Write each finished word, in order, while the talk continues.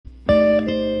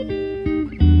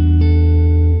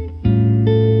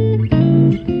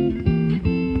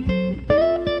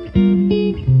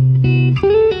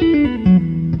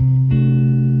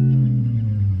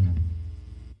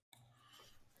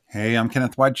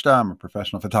Kenneth Weidstad. I'm a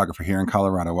professional photographer here in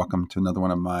Colorado. Welcome to another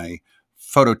one of my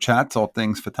photo chats, all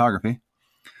things photography.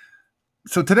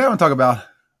 So today I want to talk about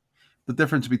the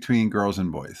difference between girls and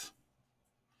boys.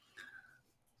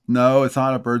 No, it's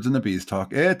not a birds and the bees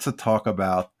talk. It's a talk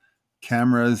about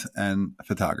cameras and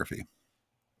photography.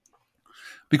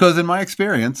 Because in my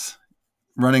experience,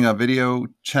 running a video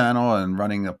channel and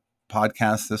running a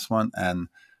podcast, this one, and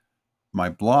my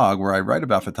blog where I write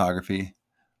about photography,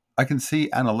 I can see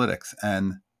analytics,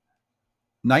 and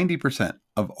 90%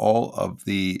 of all of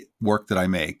the work that I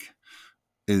make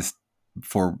is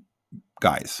for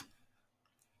guys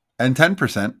and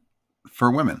 10%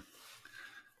 for women.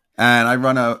 And I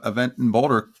run an event in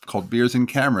Boulder called Beers and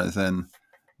Cameras, and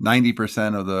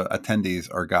 90% of the attendees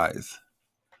are guys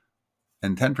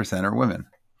and 10% are women.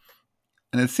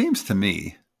 And it seems to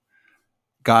me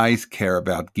guys care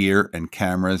about gear and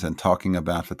cameras and talking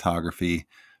about photography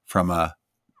from a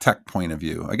tech point of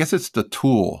view. I guess it's the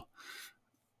tool.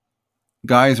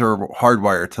 Guys are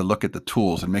hardwired to look at the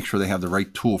tools and make sure they have the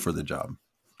right tool for the job.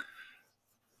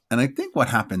 And I think what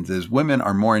happens is women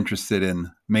are more interested in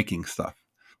making stuff.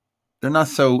 They're not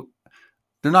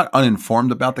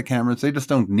uninformed about the cameras. They just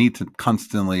don't need to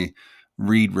constantly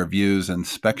read reviews and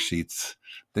spec sheets.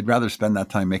 They'd rather spend that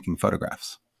time making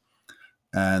photographs.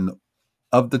 And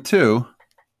of the two,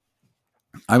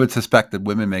 I would suspect that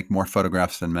women make more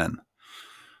photographs than men.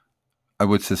 I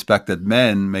would suspect that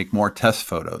men make more test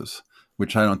photos,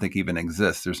 which I don't think even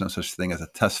exists. There's no such thing as a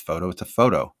test photo. It's a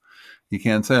photo. You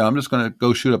can't say, I'm just going to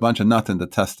go shoot a bunch of nothing to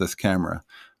test this camera.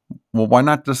 Well, why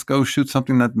not just go shoot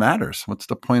something that matters? What's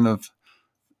the point of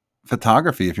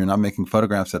photography if you're not making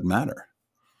photographs that matter?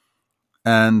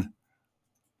 And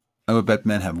I would bet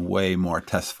men have way more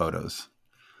test photos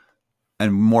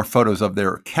and more photos of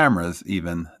their cameras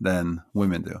even than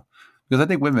women do. Because I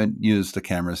think women use the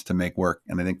cameras to make work,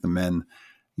 and I think the men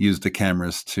use the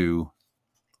cameras to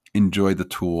enjoy the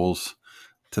tools,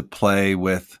 to play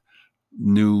with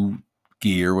new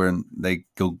gear when they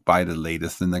go buy the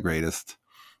latest and the greatest.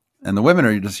 And the women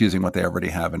are just using what they already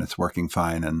have, and it's working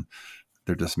fine, and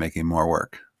they're just making more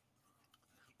work.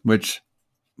 Which,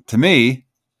 to me,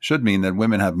 should mean that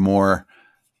women have more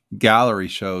gallery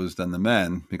shows than the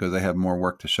men because they have more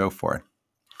work to show for it.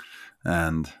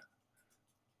 And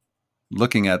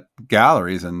looking at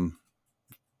galleries and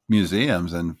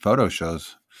museums and photo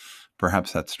shows,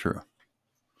 perhaps that's true.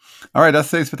 All right, that's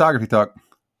today's photography talk.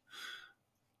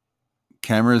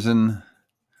 Cameras and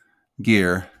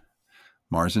gear,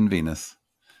 Mars and Venus.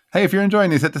 Hey, if you're enjoying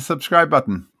these, hit the subscribe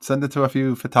button. Send it to a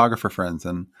few photographer friends,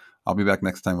 and I'll be back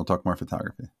next time. We'll talk more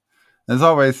photography. As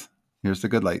always, here's the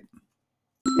good light.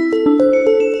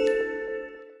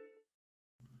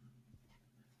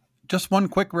 Just one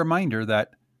quick reminder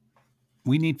that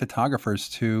we need photographers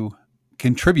to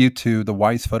contribute to the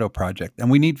Wise Photo Project, and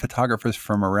we need photographers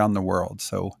from around the world.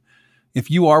 So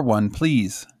if you are one,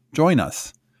 please join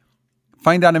us.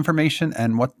 Find out information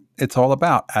and what it's all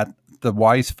about at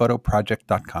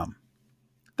thewisephotoproject.com.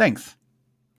 Thanks.